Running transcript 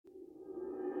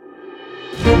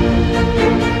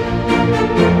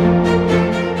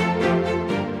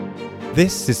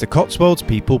This is the Cotswolds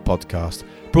People podcast,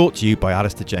 brought to you by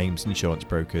Alistair James Insurance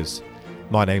Brokers.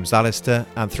 My name's Alistair,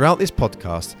 and throughout this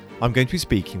podcast, I'm going to be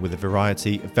speaking with a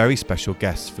variety of very special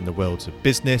guests from the worlds of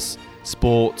business,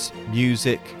 sport,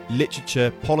 music,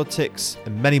 literature, politics,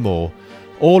 and many more,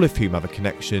 all of whom have a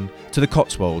connection to the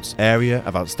Cotswolds, area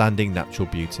of outstanding natural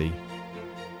beauty.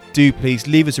 Do please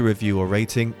leave us a review or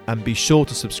rating, and be sure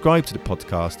to subscribe to the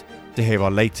podcast to hear our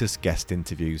latest guest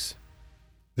interviews.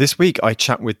 This week I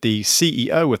chat with the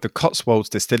CEO of the Cotswolds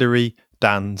Distillery,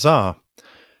 Dan Zaar.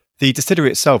 The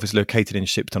distillery itself is located in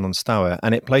Shipston-on-Stour,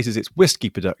 and it places its whisky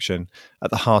production at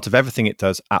the heart of everything it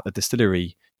does at the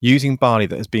distillery, using barley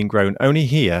that has been grown only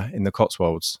here in the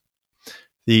Cotswolds.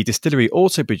 The distillery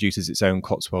also produces its own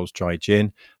Cotswolds dry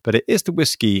gin, but it is the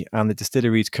whisky and the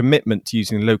distillery's commitment to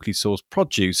using locally sourced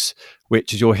produce,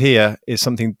 which, as you'll hear, is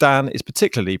something Dan is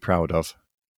particularly proud of.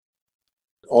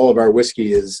 All of our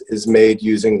whiskey is made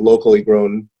using locally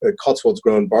grown, Cotswolds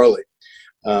grown barley,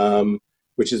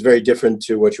 which is very different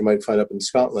to what you might find up in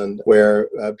Scotland, where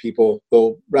people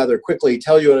will rather quickly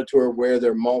tell you on a tour where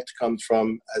their malt comes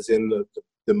from, as in the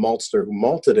maltster who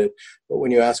malted it. But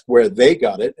when you ask where they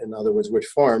got it, in other words, which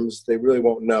farms, they really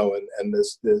won't know. And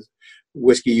this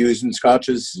whiskey used in Scotch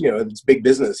is, it's big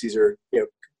business. These are,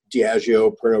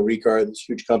 Diageo, Pernod Ricard, these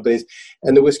huge companies,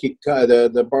 and the whiskey,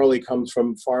 the barley comes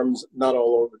from farms not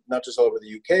just all over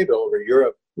the UK, but all over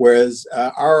Europe. Whereas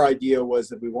our idea was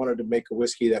that we wanted to make a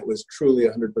whiskey that was truly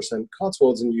 100%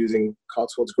 Cotswolds and using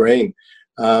Cotswolds grain.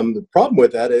 The problem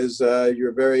with that is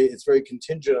it's very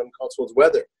contingent on Cotswolds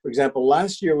weather. For example,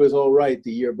 last year was all right.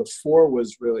 The year before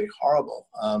was really horrible,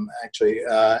 actually,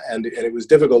 and it was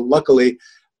difficult. Luckily,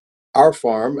 our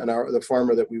farm and the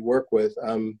farmer that we work with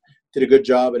did a good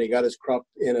job, and he got his crop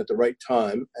in at the right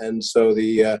time. And so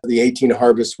the 18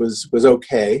 harvest was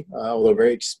okay, although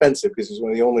very expensive because it was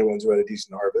one of the only ones who had a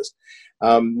decent harvest.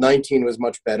 19 was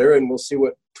much better, and we'll see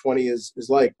what 20 is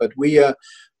like. But we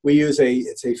use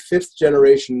it's a fifth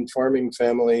generation farming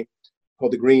family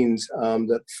called the Greens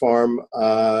that farm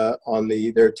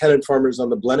they're tenant farmers on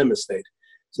the Blenheim estate.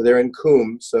 So they're in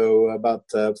Coombe, so about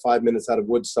 5 minutes out of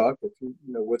Woodstock, if you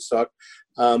know Woodstock,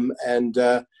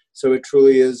 so it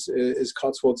truly is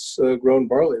Cotswolds grown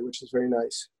barley, which is very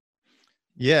nice.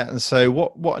 Yeah, and so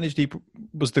what initially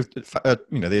was the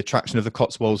attraction of the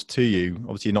Cotswolds to you?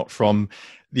 Obviously, you're not from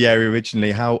the area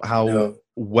originally. How No.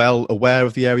 well aware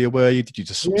of the area were you? Did you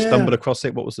just stumble across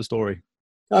it? What was the story?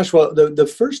 Gosh, well, the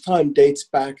first time dates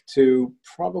back to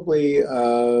probably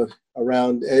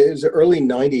around it was the early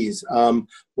 90s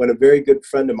when a very good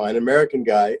friend of mine, an American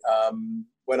guy,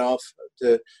 went off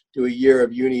to do a year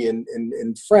of uni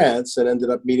in France and ended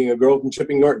up meeting a girl from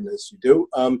Chipping Norton, as you do,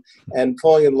 and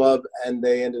falling in love, and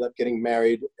they ended up getting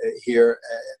married here.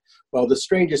 Well, the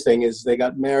strangest thing is they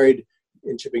got married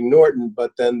in Chipping Norton,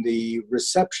 but then the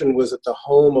reception was at the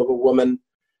home of a woman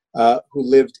who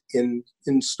lived in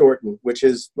Stourton, which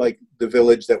is like the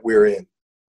village that we're in.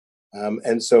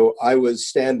 And so I was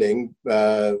standing,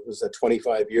 was that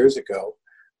 25 years ago,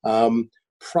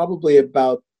 probably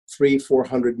about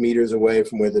 300-400 meters away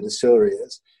from where the distillery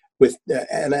is.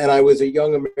 And I was a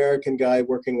young American guy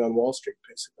working on Wall Street,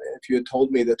 basically. If you had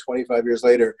told me that 25 years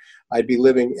later I'd be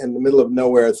living in the middle of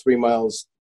nowhere 3 miles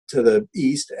to the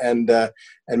east and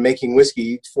making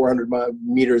whiskey 400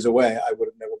 meters away, I would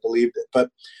have never believed it. But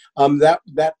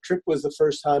that trip was the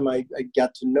first time I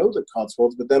got to know the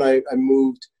Cotswolds. But then I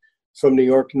moved from New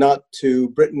York, not to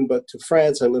Britain, but to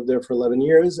France. I lived there for 11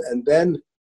 years. And then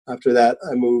after that,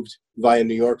 I moved via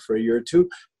New York for a year or two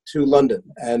to London.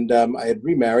 And I had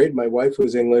remarried. My wife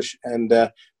was English, and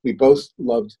we both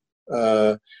loved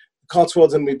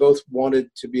Cotswolds, and we both wanted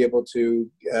to be able to,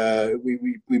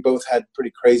 we both had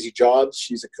pretty crazy jobs.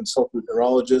 She's a consultant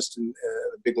neurologist in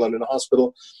a big London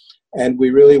hospital. And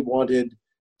we really wanted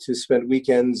to spend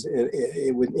weekends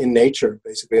in nature,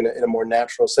 basically in a more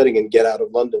natural setting, and get out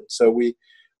of London. So we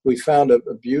found a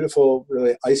beautiful,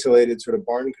 really isolated sort of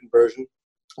barn conversion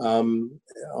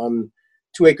on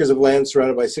 2 acres of land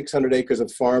surrounded by 600 acres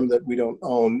of farm that we don't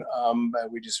own.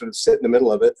 We just sort of sit in the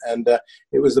middle of it. And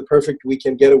it was the perfect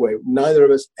weekend getaway. Neither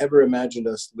of us ever imagined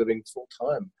us living full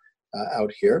time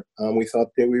out here. We thought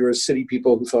that we were city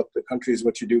people who thought the country is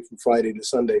what you do from Friday to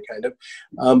Sunday, kind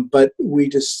of. But we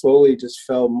just slowly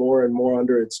fell more and more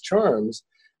under its charms.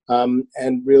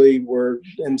 And really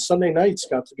and Sunday nights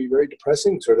got to be very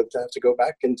depressing, sort of to have to go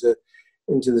back into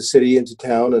the city, into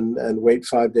town, and wait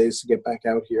 5 days to get back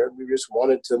out here. We just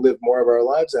wanted to live more of our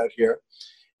lives out here.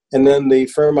 And then the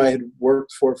firm I had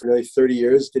worked for nearly 30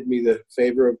 years did me the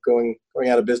favor of going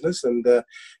out of business and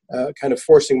kind of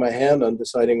forcing my hand on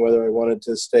deciding whether I wanted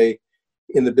to stay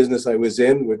in the business I was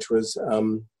in, which was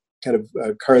kind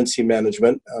of currency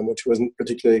management, which wasn't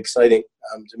particularly exciting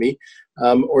to me,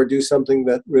 or do something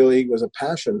that really was a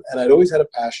passion. And I'd always had a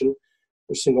passion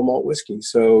for single malt whiskey.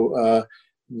 So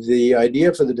the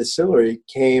idea for the distillery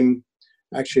came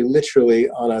actually literally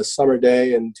on a summer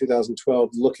day in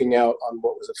 2012, looking out on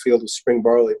what was a field of spring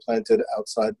barley planted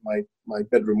outside my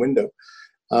bedroom window.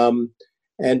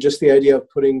 And just the idea of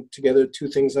putting together two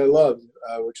things I loved,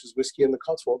 which was whiskey and the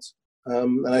Cotswolds.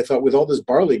 And I thought, with all this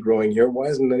barley growing here, why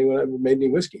hasn't anyone ever made any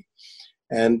whiskey?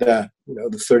 And,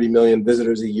 the 30 million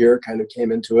visitors a year kind of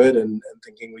came into it and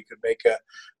thinking we could make a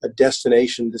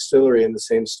destination distillery in the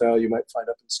same style you might find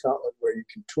up in Scotland, where you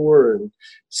can tour and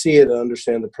see it and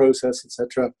understand the process,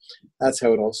 etc. That's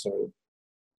how it all started.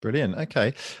 Brilliant.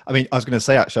 Okay. I mean, I was going to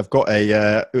say, actually, I've got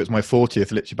it was my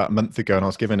 40th literally about a month ago, and I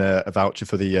was given a voucher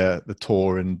for the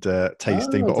tour and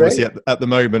tasting. But obviously at the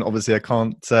moment, obviously I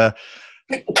can't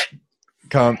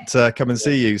come and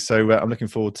see you, so I'm looking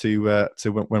forward to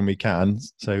when we can.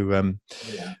 So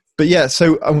but yeah,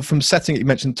 so from setting it, you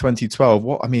mentioned 2012,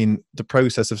 the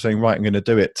process of saying, right, I'm going to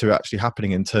do it, to actually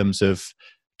happening in terms of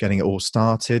getting it all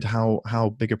started,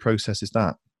 how big a process is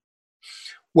that?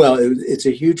 Well, it's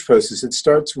a huge process. It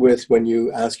starts with when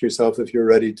you ask yourself if you're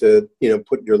ready to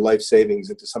put your life savings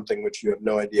into something which you have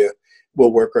no idea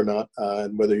will work or not,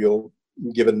 and whether you'll,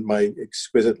 given my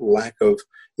exquisite lack of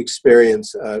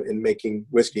experience in making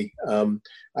whiskey.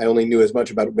 I only knew as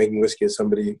much about making whiskey as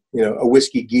somebody, a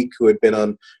whiskey geek who had been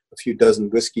on a few dozen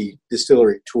whiskey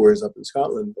distillery tours up in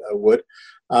Scotland would.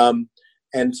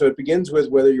 And so it begins with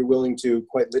whether you're willing to,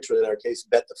 quite literally in our case,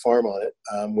 bet the farm on it,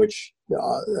 which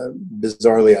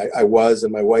bizarrely I was,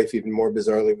 and my wife even more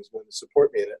bizarrely was willing to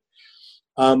support me in it.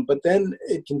 But then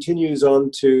it continues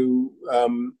on to,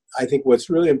 I think what's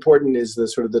really important is the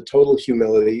sort of the total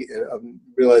humility of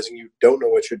realizing you don't know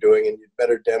what you're doing, and you'd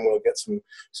better damn well get some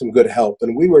good help.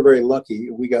 And we were very lucky.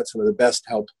 We got some of the best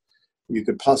help you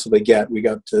could possibly get. We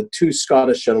got two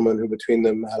Scottish gentlemen who between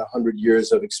them had 100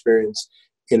 years of experience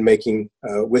in making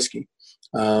whiskey.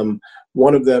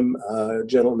 One of them, a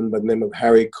gentleman by the name of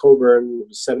Harry Coburn,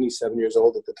 was 77 years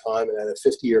old at the time and had a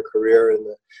 50-year career in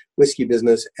the whiskey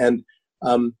business. And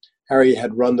Harry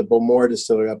had run the Bowmore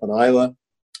distillery up in Islay,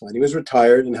 and he was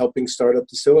retired and helping start up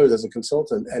distillers as a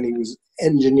consultant. And he was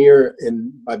engineer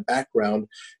by background,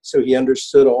 so he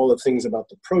understood all the things about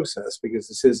the process, because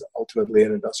this is ultimately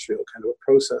an industrial kind of a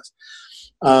process.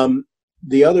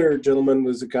 The other gentleman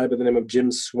was a guy by the name of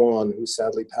Jim Swan, who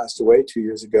sadly passed away 2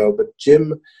 years ago. But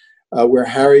Jim, where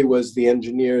Harry was the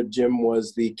engineer, Jim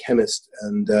was the chemist.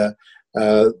 And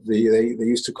they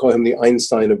used to call him the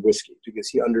Einstein of whiskey, because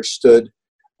he understood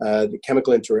the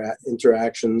chemical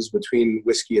interactions between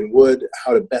whiskey and wood,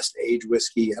 how to best age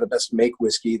whiskey, how to best make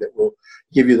whiskey that will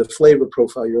give you the flavor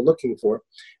profile you're looking for.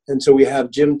 And so we have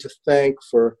Jim to thank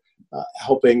for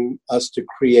helping us to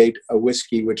create a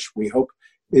whiskey which we hope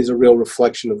is a real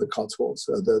reflection of the Cotswolds,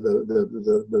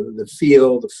 the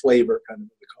feel, the flavor kind of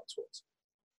the Cotswolds.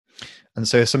 And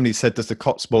so if somebody said, does the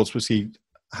Cotswolds whiskey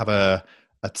have a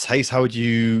taste? How would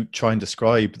you try and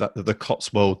describe the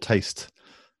Cotswold taste?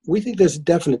 We think there's a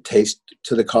definite taste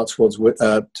to the Cotswolds,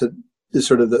 to the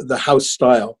sort of the house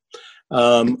style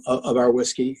of our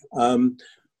whiskey.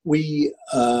 We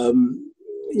had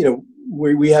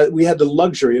the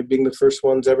luxury of being the first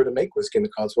ones ever to make whiskey in the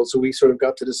Cotswolds, so we sort of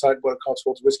got to decide what a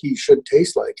Cotswolds whiskey should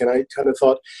taste like. And I kind of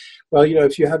thought, well,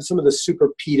 if you have some of the super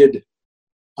peated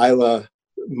Islay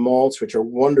malts, which are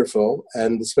wonderful,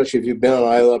 and especially if you've been on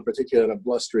Islay, particularly on a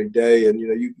blustery day, and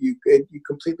you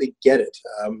completely get it.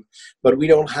 But we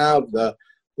don't have the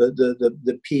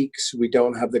peaks, we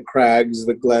don't have the crags,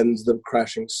 the glens, the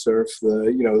crashing surf,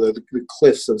 the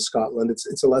cliffs of Scotland.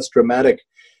 It's a less dramatic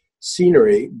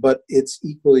scenery, but it's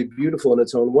equally beautiful in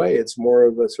its own way. It's more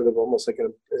of a sort of almost like a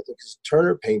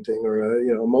Turner painting or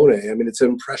a Monet. I mean, it's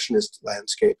an impressionist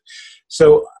landscape.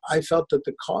 So I felt that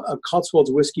a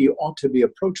Cotswolds whiskey ought to be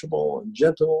approachable and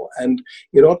gentle, and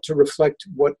it ought to reflect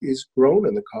what is grown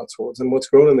in the Cotswolds. And what's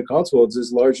grown in the Cotswolds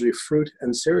is largely fruit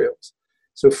and cereals.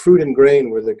 So fruit and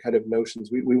grain were the kind of notions.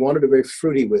 We wanted a very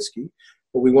fruity whiskey,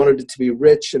 but we wanted it to be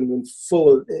rich and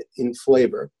full in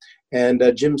flavor. And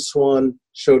Jim Swan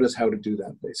showed us how to do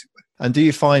that, basically. And do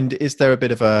you find, is there a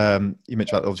bit of you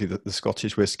mentioned about obviously the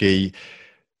Scottish whiskey,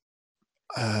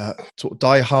 sort of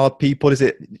die-hard people? Is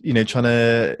it, trying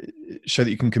to show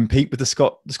that you can compete with the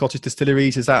Scottish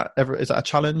distilleries? Is that a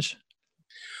challenge?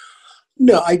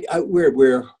 No,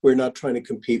 we're not trying to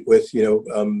compete with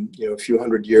a few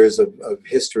hundred years of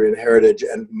history and heritage,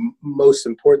 and most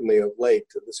importantly of late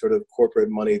the sort of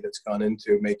corporate money that's gone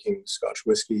into making Scotch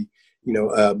whiskey,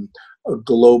 a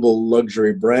global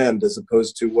luxury brand, as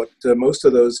opposed to what most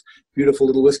of those beautiful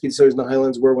little whiskey distilleries in the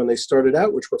Highlands were when they started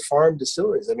out, which were farm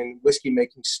distilleries. I mean, whiskey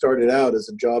making started out as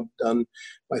a job done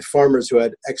by farmers who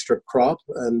had extra crop,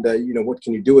 and what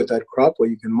can you do with that crop? Well,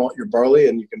 you can malt your barley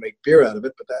and you can make beer out of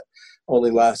it, but that only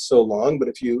lasts so long. But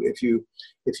if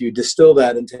you distill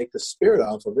that and take the spirit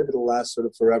off of it, it'll last sort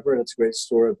of forever, and it's a great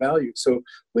store of value. So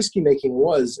whiskey making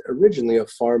was originally a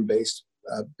farm-based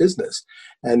business.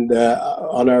 And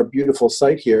on our beautiful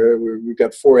site here, we've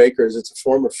got 4 acres. It's a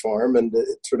former farm, and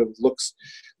it sort of looks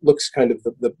kind of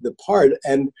the part.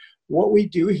 And what we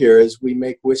do here is we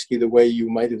make whiskey the way you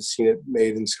might have seen it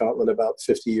made in Scotland about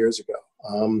 50 years ago.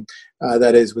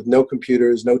 That is, with no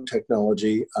computers, no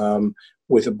technology,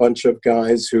 with a bunch of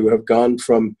guys who have gone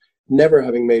from never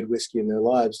having made whiskey in their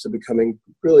lives to becoming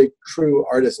really true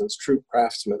artisans, true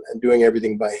craftsmen, and doing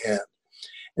everything by hand.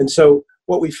 And so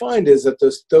what we find is that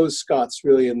those Scots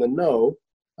really in the know,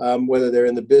 whether they're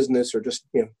in the business or just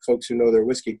folks who know their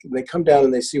whiskey, they come down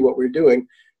and they see what we're doing.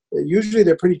 Usually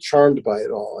they're pretty charmed by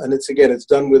it all. And it's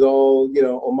done with all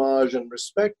homage and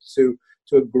respect to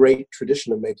a great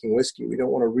tradition of making whiskey. We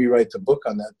don't want to rewrite the book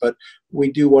on that, but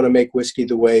we do want to make whiskey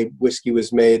the way whiskey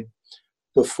was made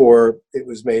before it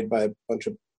was made by a bunch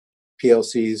of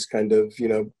PLCs, kind of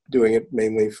doing it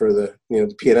mainly for the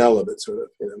the P&L of it, sort of.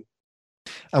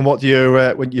 And what do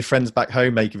when your friends back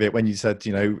home make of it? When you said,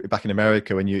 back in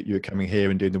America, when you were coming here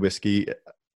and doing the whiskey,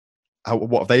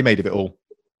 what have they made of it all?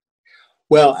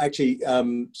 Well, actually,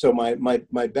 so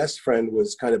my best friend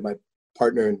was kind of my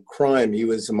partner in crime. He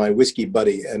was my whiskey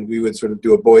buddy, and we would sort of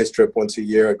do a boys' trip once a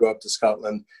year. I'd go up to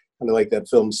Scotland, kind of like that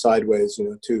film Sideways,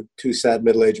 two sad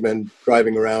middle-aged men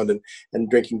driving around and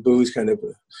drinking booze, kind of.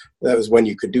 That was when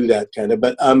you could do that, kind of.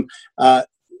 But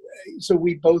so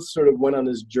we both sort of went on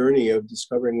this journey of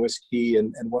discovering whiskey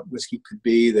and what whiskey could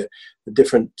be, the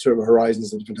different sort of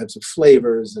horizons, the different types of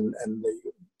flavors, and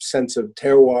the sense of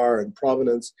terroir and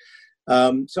provenance.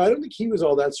 So I don't think he was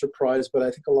all that surprised, but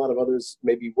I think a lot of others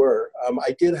maybe were.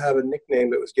 I did have a nickname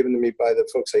that was given to me by the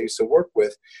folks I used to work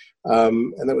with,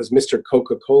 and that was Mr.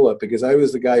 Coca-Cola, because I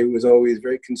was the guy who was always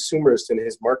very consumerist in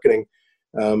his marketing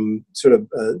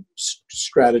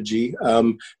strategy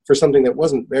for something that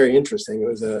wasn't very interesting. It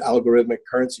was an algorithmic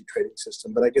currency trading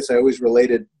system, but I guess I always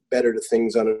related better to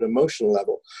things on an emotional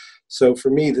level. So for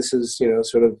me, this is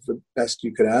sort of the best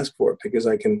you could ask for, because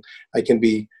I can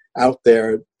be out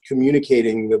there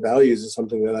communicating the values of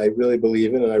something that I really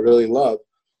believe in and I really love.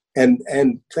 And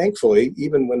thankfully,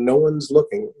 even when no one's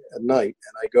looking at night,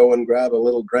 and I go and grab a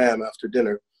little dram after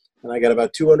dinner, and I got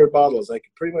about 200 bottles, I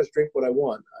can pretty much drink what I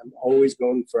want. I'm always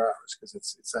going for hours, because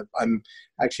I'm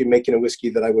actually making a whiskey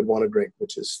that I would want to drink,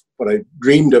 which is what I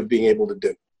dreamed of being able to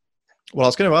do. Well, I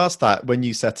was going to ask that, when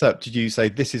you set up, did you say,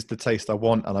 this is the taste I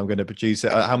want and I'm going to produce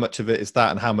it? How much of it is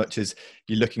that, and how much is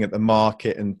you looking at the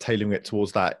market and tailoring it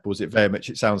towards that? Was it very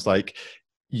much, it sounds like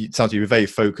you were very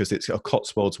focused. It's a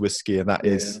Cotswolds whiskey, and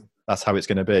that's how it's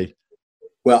going to be.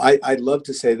 Well, I'd love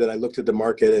to say that I looked at the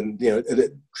market, and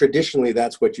traditionally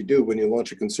that's what you do when you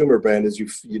launch a consumer brand, is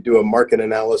you do a market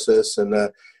analysis and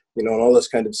and all this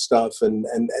kind of stuff, and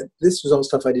this was all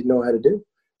stuff I didn't know how to do.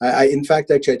 In fact,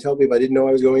 actually, I tell people I didn't know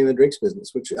I was going in the drinks business,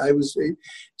 which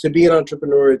to be an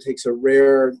entrepreneur, it takes a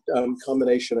rare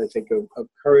combination, I think, of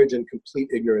courage and complete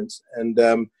ignorance. And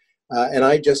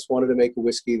I just wanted to make a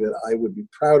whiskey that I would be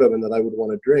proud of and that I would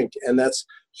want to drink. And that's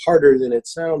harder than it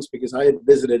sounds, because I had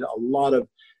visited a lot of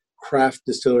craft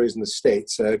distilleries in the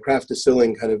States. Craft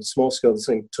distilling, kind of small-scale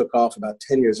distilling, took off about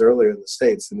 10 years earlier in the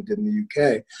States than it did in the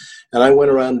UK. And I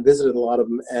went around and visited a lot of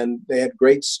them, and they had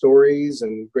great stories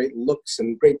and great looks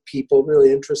and great people,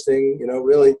 really interesting,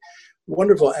 really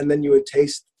wonderful. And then you would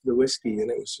taste the whiskey,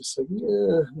 and it was just like,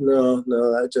 no,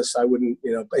 I wouldn't,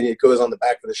 and it goes on the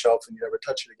back of the shelf and you never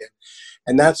touch it again.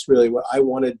 And that's really what I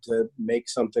wanted, to make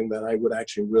something that I would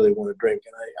actually really want to drink.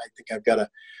 And I think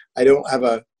I don't have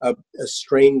a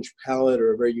strange palate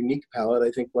or a very unique palate. I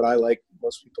think what I like,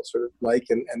 most people sort of like,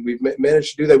 and we've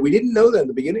managed to do that. We didn't know that in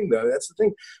the beginning, though. That's the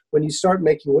thing. When you start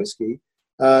making whiskey,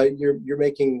 you're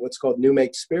making what's called new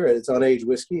make spirit. It's unaged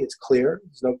whiskey. It's clear.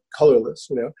 It's no colorless,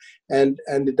 and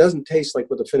it doesn't taste like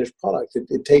with a finished product.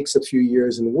 It takes a few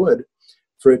years in wood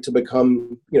for it to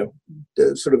become,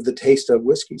 sort of the taste of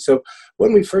whiskey. So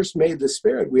when we first made the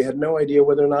spirit, we had no idea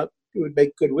whether or not it would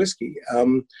make good whiskey.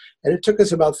 And it took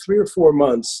us about 3 or 4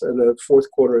 months in the fourth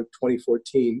quarter of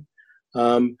 2014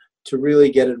 to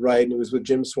really get it right. And it was with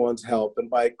Jim Swan's help.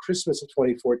 And by Christmas of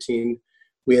 2014,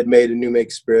 we had made a new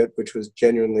make spirit, which was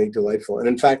genuinely delightful. And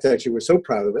in fact, actually, we're so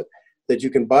proud of it that you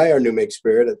can buy our new make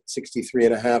spirit at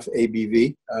 63.5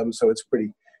 ABV. So it's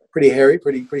pretty hairy,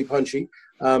 pretty punchy.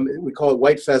 We call it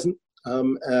white pheasant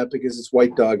because it's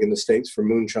white dog in the States for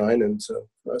moonshine, and so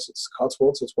for us it's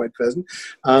Cotswold, so it's white pheasant.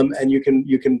 And you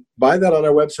can buy that on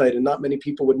our website, and not many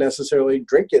people would necessarily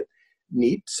drink it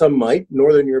neat. Some might.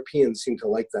 Northern Europeans seem to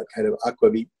like that kind of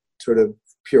aquavit sort of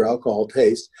pure alcohol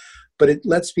taste, but it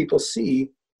lets people see.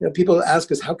 People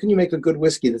ask us, how can you make a good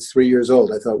whiskey that's 3 years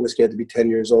old? I thought whiskey had to be 10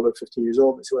 years old or 15 years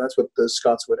old. So that's what the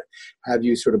Scots would have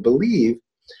you sort of believe.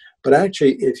 But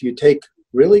actually, if you take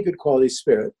really good quality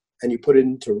spirit and you put it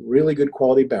into really good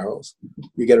quality barrels,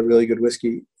 you get a really good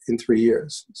whiskey in 3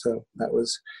 years. So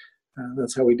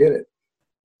that's how we did it.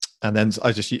 And then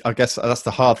I guess that's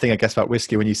the hard thing, about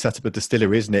whiskey when you set up a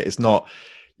distillery, isn't it? It's not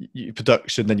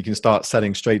production, then you can start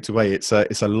selling straight away. It's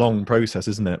a long process,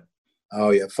 isn't it?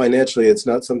 Oh yeah, financially, it's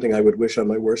not something I would wish on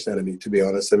my worst enemy, to be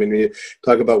honest. I mean, when you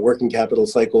talk about working capital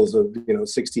cycles of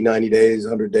 60, 90 days,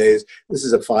 100 days, this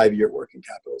is a 5-year working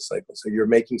capital cycle. So you're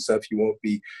making stuff you won't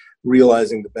be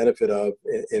realizing the benefit of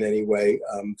in any way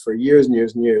for years and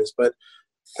years and years. But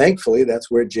thankfully,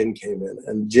 that's where gin came in,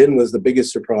 and gin was the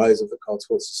biggest surprise of the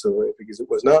Cotswolds distillery because it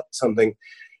was not something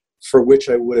for which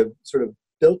I would have sort of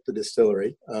built the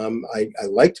distillery. I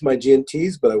liked my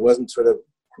G&Ts, but I wasn't sort of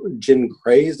gin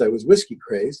crazed. I was whiskey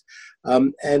crazed,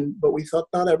 but we thought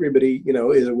not everybody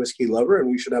is a whiskey lover, and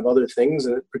we should have other things,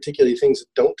 and particularly things that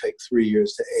don't take 3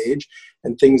 years to age,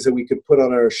 and things that we could put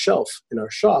on our shelf in our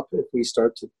shop if we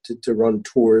start to run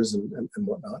tours and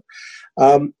whatnot.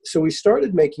 So we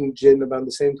started making gin about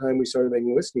the same time we started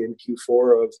making whiskey in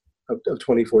Q4 of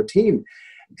 2014,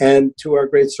 and to our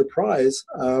great surprise,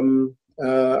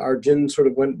 our gin sort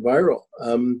of went viral.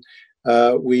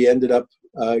 We ended up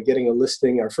getting a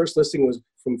listing. Our first listing was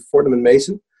from Fortnum and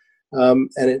Mason, and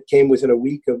it came within a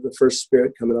week of the first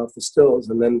spirit coming off the stills.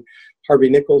 And then Harvey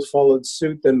Nichols followed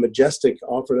suit. Then Majestic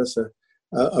offered us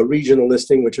a regional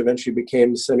listing, which eventually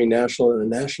became semi-national and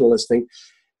a national listing,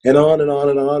 and on and on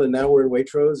and on. And now we're in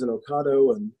Waitrose and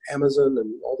Ocado and Amazon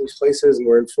and all these places, and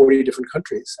we're in 40 different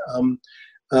countries.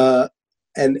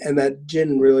 And that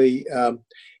gin really,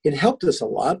 it helped us a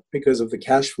lot because of the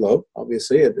cash flow.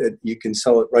 Obviously, you can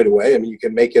sell it right away. I mean, you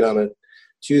can make it on a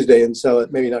Tuesday and sell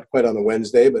it, maybe not quite on a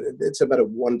Wednesday, but it's about a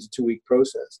 1 to 2 week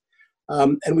process.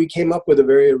 And we came up with a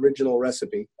very original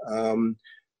recipe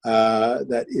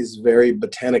that is very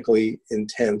botanically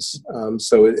intense.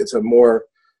 So it's a more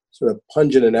sort of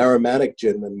pungent and aromatic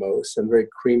gin than most, and very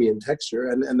creamy in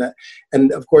texture.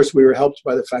 And of course, we were helped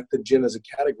by the fact that gin as a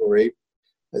category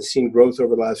has seen growth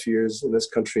over the last few years in this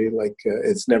country like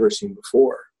it's never seen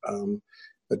before.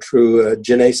 A true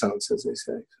gin-naissance, as they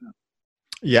say.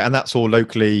 Yeah, and that's all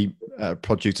locally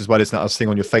produced as well, isn't it? I was seeing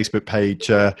on your Facebook page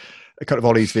a couple of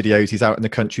Ollie's videos. He's out in the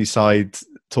countryside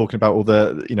talking about all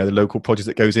the the local produce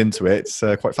that goes into it. It's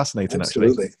quite fascinating,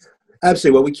 Absolutely. actually.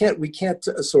 Absolutely. Well, we can't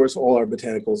source all our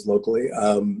botanicals locally.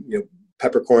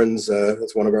 Peppercorns,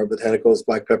 that's one of our botanicals.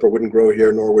 Black pepper wouldn't grow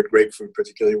here, nor would grapefruit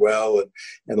particularly well,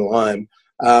 and lime.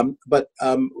 But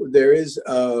there is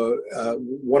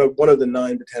one of the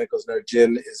 9 botanicals in our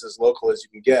gin is as local as you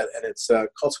can get, and it's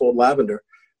Cotswold lavender,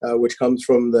 which comes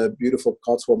from the beautiful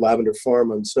Cotswold lavender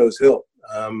farm on Snows Hill,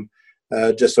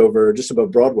 just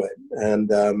above Broadway,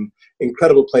 and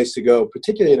incredible place to go,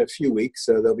 particularly in a few weeks.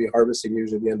 They'll be harvesting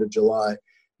usually at the end of July,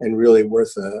 and really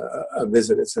worth a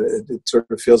visit. It sort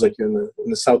of feels like you're in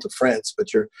the south of France,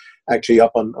 but you're actually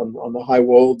up on the high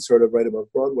wold, sort of right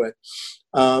above Broadway.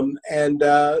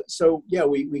 So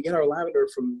we get our lavender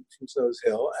from Snows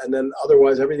Hill, and then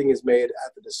otherwise everything is made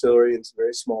at the distillery in some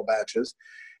very small batches.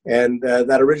 And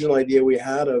that original idea we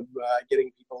had of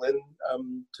getting people in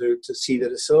to see the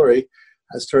distillery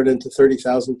has turned into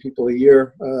 30,000 people a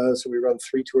year. So we run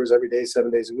 3 tours every day,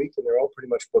 7 days a week, and they're all pretty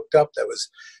much booked up. That was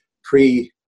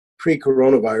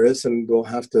pre-coronavirus, and we'll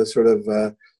have to sort of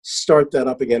start that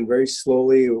up again very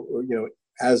slowly,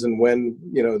 as and when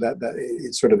that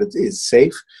it sort of is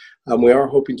safe. We are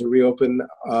hoping to reopen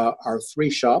our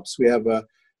 3 shops. We have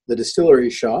the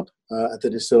distillery shop at the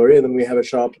distillery, and then we have a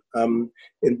shop in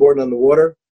Borden on the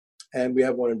Water, and we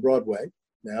have one in Broadway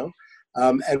now.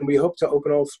 And we hope to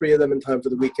open all 3 of them in time for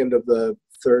the weekend of the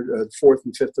 3rd, 4th,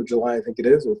 and 5th of July, I think it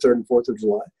is, or 3rd and 4th of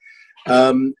July.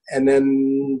 And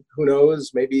then who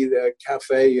knows, maybe the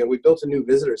cafe. We built a new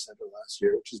visitor center last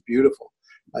year, which is beautiful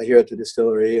here at the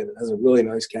distillery, and it has a really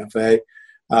nice cafe.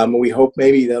 We hope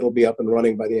maybe that'll be up and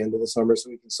running by the end of the summer, so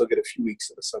we can still get a few weeks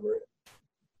of the summer in.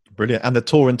 Brilliant. And the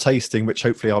tour and tasting, which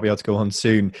hopefully I'll be able to go on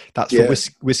soon, that's for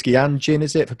whiskey and gin,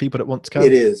 is it, for people that want to come?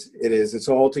 It is. It's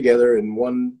all together in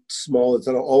one small, it's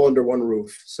all under one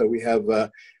roof. So we have our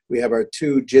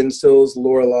two gin stills,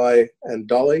 Lorelei and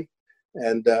Dolly,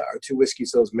 and our two whiskey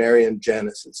stills, Mary and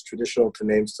Janice. It's traditional to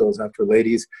name stills after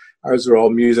ladies. Ours are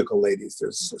all musical ladies.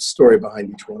 There's a story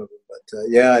behind each one of them. But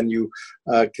and you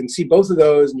can see both of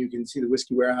those, and you can see the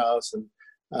whiskey warehouse and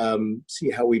see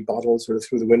how we bottle sort of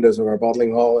through the windows of our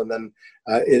bottling hall. And then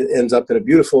it ends up in a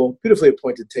beautifully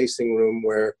appointed tasting room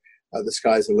where the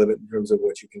sky's the limit in terms of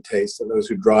what you can taste. And those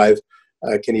who drive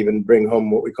can even bring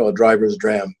home what we call a driver's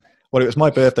dram. Well, it was my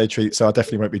birthday treat, so I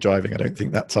definitely won't be driving, I don't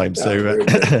think, that time. So,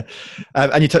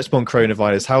 and you touched upon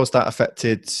coronavirus. How has that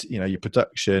affected, your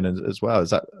production as well?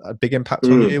 Is that a big impact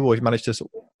on you, or have you managed to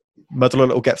sort of muddle a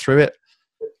little, get through it?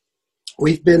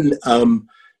 We've been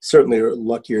certainly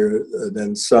luckier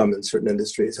than some in certain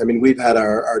industries. I mean, we've had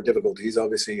our difficulties.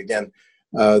 Obviously, again,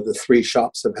 the 3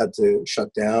 shops have had to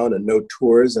shut down and no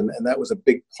tours, and that was a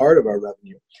big part of our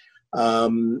revenue.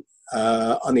 On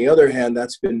the other hand,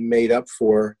 that's been made up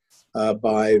for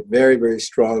by very, very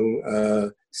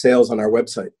strong sales on our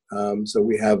website. So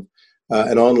we have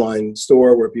an online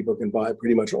store where people can buy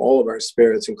pretty much all of our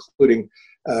spirits, including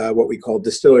what we call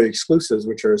distillery exclusives,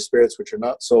 which are spirits which are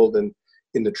not sold in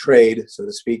the trade, so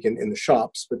to speak, in the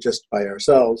shops, but just by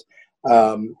ourselves.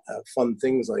 Fun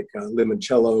things like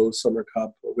limoncello, summer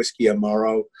cup, whiskey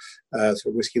amaro, so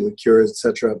whiskey liqueurs,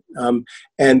 etc.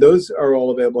 And those are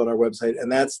all available on our website,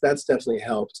 and that's definitely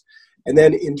helped. And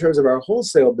then in terms of our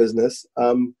wholesale business,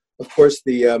 of course,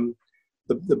 the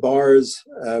bars,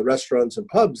 restaurants, and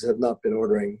pubs have not been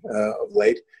ordering of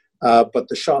late, but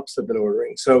the shops have been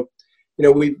ordering. So,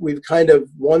 we've kind of,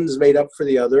 one's made up for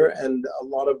the other, and a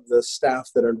lot of the staff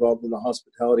that are involved in the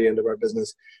hospitality end of our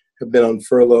business have been on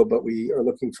furlough, but we are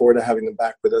looking forward to having them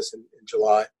back with us in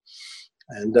July.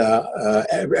 And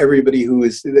everybody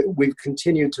we've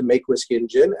continued to make whiskey and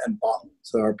gin and bottle.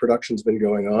 So our production's been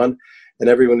going on, and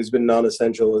everyone who's been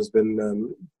non-essential has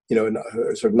been,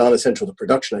 sort of non-essential to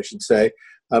production, I should say,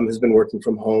 has been working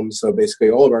from home. So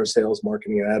basically all of our sales,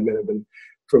 marketing, and admin have been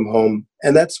from home,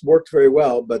 and that's worked very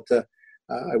well. But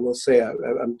I will say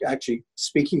I'm actually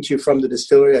speaking to you from the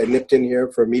distillery. I nipped in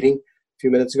here for a meeting a few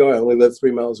minutes ago. I only live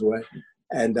 3 miles away,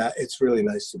 and it's really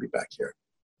nice to be back here.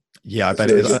 Yeah, I bet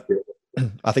it is.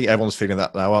 I think everyone's feeling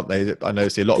that now, aren't they? I know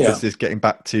see a lot of businesses getting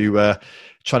back to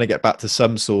trying to get back to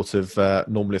some sort of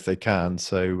normal if they can.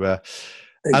 So,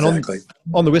 exactly. And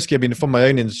on the whiskey, I mean, from my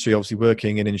own industry, obviously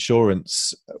working in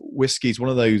insurance, whiskey is one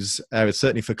of those areas,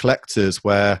 certainly for collectors,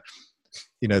 where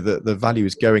the value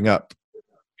is going up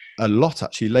a lot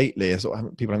actually lately, as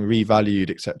people having revalued,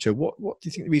 etc. What do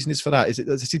you think the reason is for that?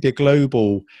 Does it seem to be a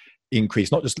global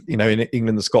increase, not just in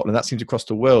England and Scotland? That seems across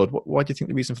the world. Why do you think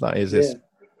the reason for that is?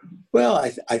 Well,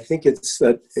 I think it's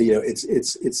that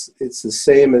it's the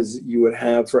same as you would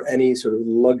have for any sort of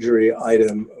luxury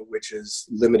item which is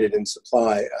limited in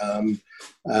supply, and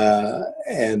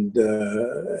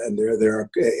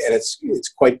it's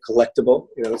quite collectible.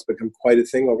 It's become quite a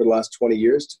thing over the last 20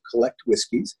 years to collect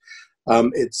whiskeys.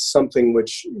 It's something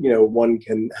which one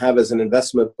can have as an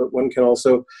investment, but one can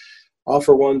also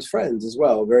offer one's friends as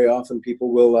well. Very often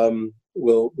people will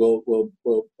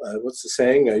what's the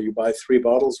saying? You buy 3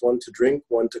 bottles, one to drink,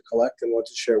 one to collect, and one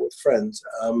to share with friends.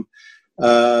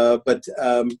 But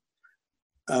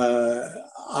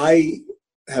I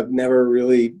have never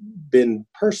really been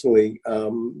personally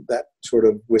that sort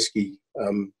of whiskey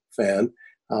fan.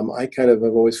 I kind of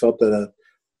have always felt that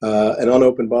an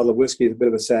unopened bottle of whiskey is a bit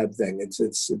of a sad thing.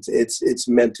 It's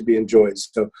meant to be enjoyed.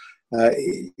 So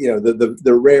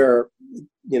the rare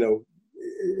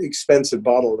expensive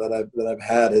bottle that I've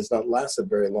had has not lasted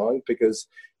very long, because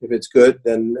if it's good,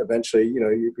 then eventually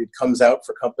it comes out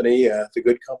for company, the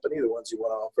good company, the ones you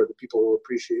want to offer, the people who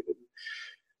appreciate it.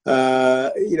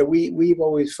 We've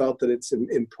always felt that it's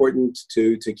important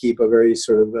to keep a very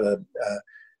sort of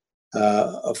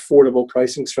affordable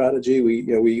pricing strategy.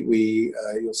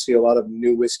 You'll see a lot of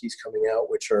new whiskeys coming out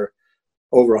which are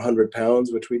over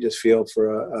 £100, which we just feel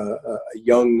for a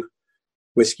young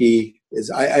whiskey is.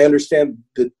 I understand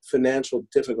the financial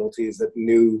difficulties that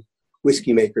new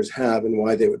whiskey makers have and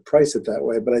why they would price it that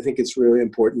way, but I think it's really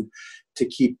important to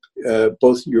keep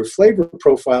both your flavor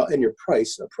profile and your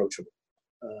price approachable.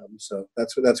 So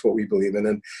that's what we believe in,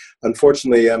 and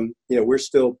unfortunately, we're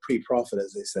still pre-profit,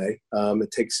 as they say.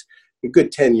 It takes a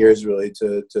good 10 years really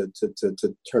to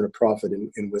turn a profit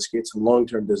in whiskey. It's a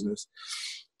long-term business.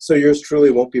 So yours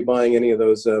truly won't be buying any of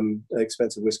those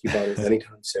expensive whiskey bottles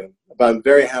anytime soon. But I'm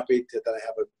very happy that I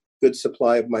have a good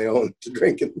supply of my own to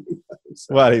drink.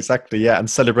 So, well, exactly, yeah, and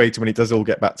celebrating when it does all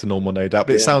get back to normal, no doubt.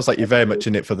 But it sounds like you're very much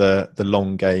in it for the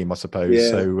long game, I suppose. Yeah.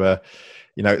 So,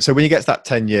 so when you get to that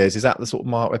 10 years, is that the sort of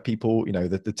mark where people,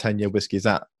 the 10-year whiskey, is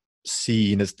that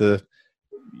seen as the,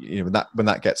 when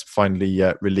that gets finally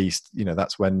released,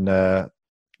 that's when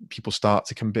people start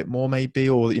to come a bit more, maybe?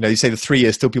 Or, you say the 3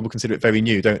 years, still people consider it very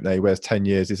new, don't they? Whereas 10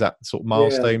 years, is that the sort of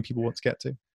milestone people want to get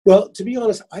to? Well, to be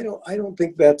honest, I don't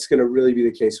think that's going to really be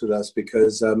the case with us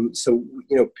because,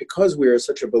 because we are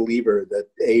such a believer that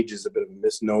age is a bit of a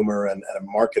misnomer and a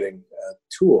marketing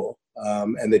tool,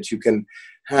 and that you can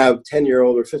have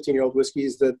 10-year-old or 15-year-old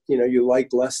whiskeys that, you like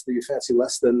less, that you fancy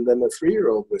less than a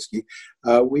 3-year-old whiskey.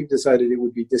 We've decided it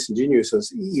would be disingenuous,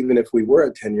 even if we were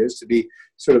at 10 years, to be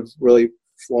sort of really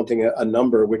flaunting a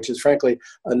number, which is frankly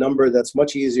a number that's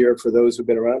much easier for those who've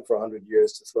been around for 100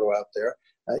 years to throw out there.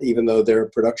 Even though their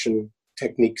production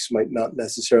techniques might not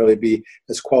necessarily be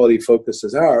as quality focused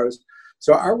as ours.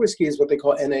 So our whiskey is what they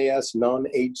call NAS,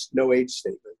 non-age, no age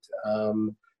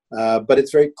statement. But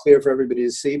it's very clear for everybody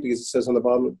to see because it says on the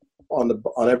bottom,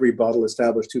 on every bottle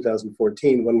established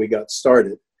 2014 when we got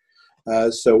started.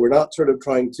 So we're not sort of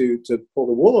trying to pull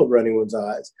the wool over anyone's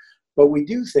eyes, but we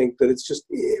do think that it's just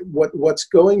what's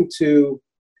going to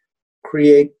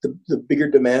create the bigger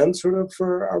demand sort of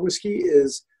for our whiskey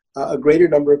is a greater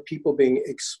number of people being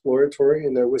exploratory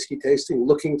in their whiskey tasting,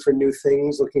 looking for new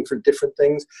things, looking for different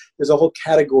things. There's a whole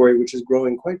category which is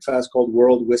growing quite fast called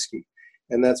world whiskey.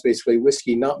 And that's basically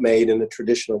whiskey not made in the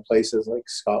traditional places like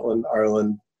Scotland,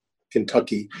 Ireland,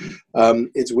 Kentucky.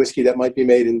 It's whiskey that might be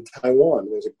made in Taiwan.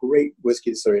 There's a great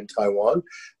whiskey distillery in Taiwan.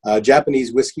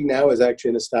 Japanese whiskey now is actually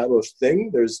an established thing.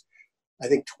 There's I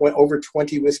think over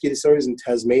 20 whiskey distilleries in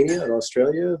Tasmania and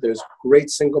Australia. There's great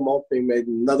single malt being made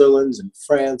in Netherlands and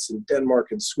France and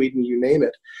Denmark and Sweden, you name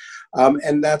it.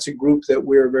 And that's a group that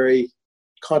we're very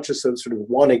conscious of sort of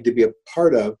wanting to be a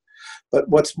part of. But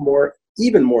what's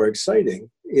even more exciting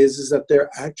is that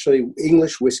they're actually,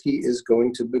 English whiskey is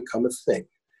going to become a thing.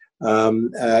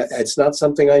 It's not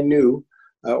something I knew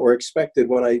or expected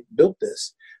when I built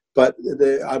this. But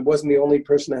I wasn't the only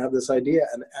person to have this idea.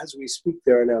 And as we speak,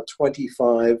 there are now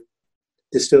 25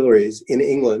 distilleries in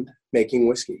England making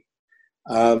whiskey.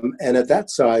 And at that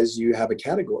size, you have a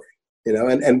category,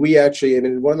 and we actually,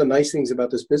 one of the nice things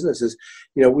about this business is,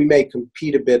 we may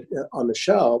compete a bit on the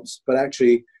shelves, but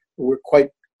actually we're quite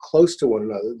close to one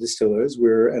another, distillers.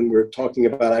 We're talking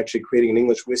about actually creating an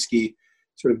English whiskey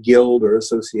sort of guild or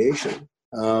association.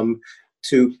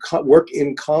 To work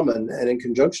in common and in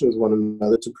conjunction with one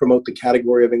another to promote the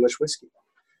category of English whiskey.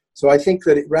 So I think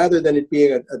that rather than it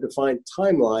being a defined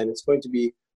timeline, it's going to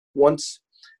be once,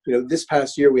 this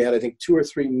past year we had, I think, 2 or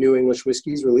 3 new English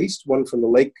whiskeys released, one from the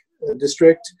Lake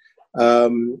District,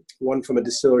 one from a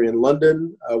distillery in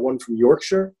London, one from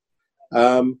Yorkshire.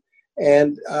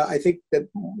 And I think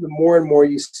that the more and more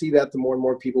you see that, the more and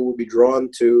more people will be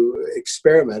drawn to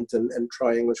experiment and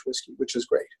try English whiskey, which is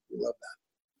great. We love that.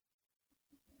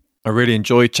 I really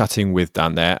enjoyed chatting with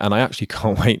Dan there, and I actually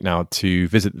can't wait now to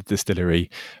visit the distillery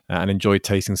and enjoy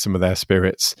tasting some of their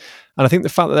spirits. And I think the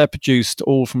fact that they're produced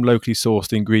all from locally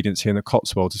sourced ingredients here in the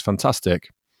Cotswolds is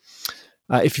fantastic.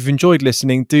 If you've enjoyed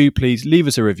listening, do please leave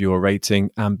us a review or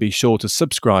rating and be sure to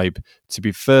subscribe to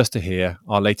be first to hear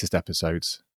our latest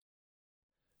episodes.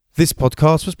 This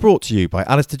podcast was brought to you by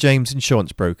Alistair James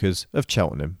Insurance Brokers of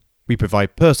Cheltenham. We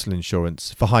provide personal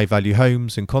insurance for high-value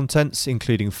homes and contents,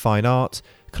 including fine art,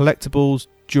 collectibles,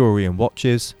 jewellery and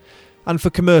watches, and for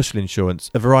commercial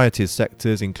insurance, a variety of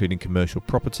sectors including commercial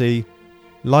property,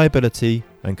 liability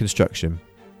and construction.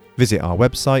 Visit our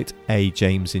website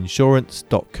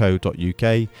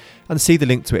ajamesinsurance.co.uk and see the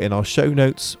link to it in our show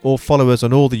notes, or follow us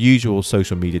on all the usual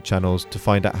social media channels to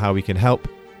find out how we can help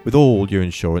with all your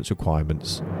insurance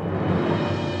requirements.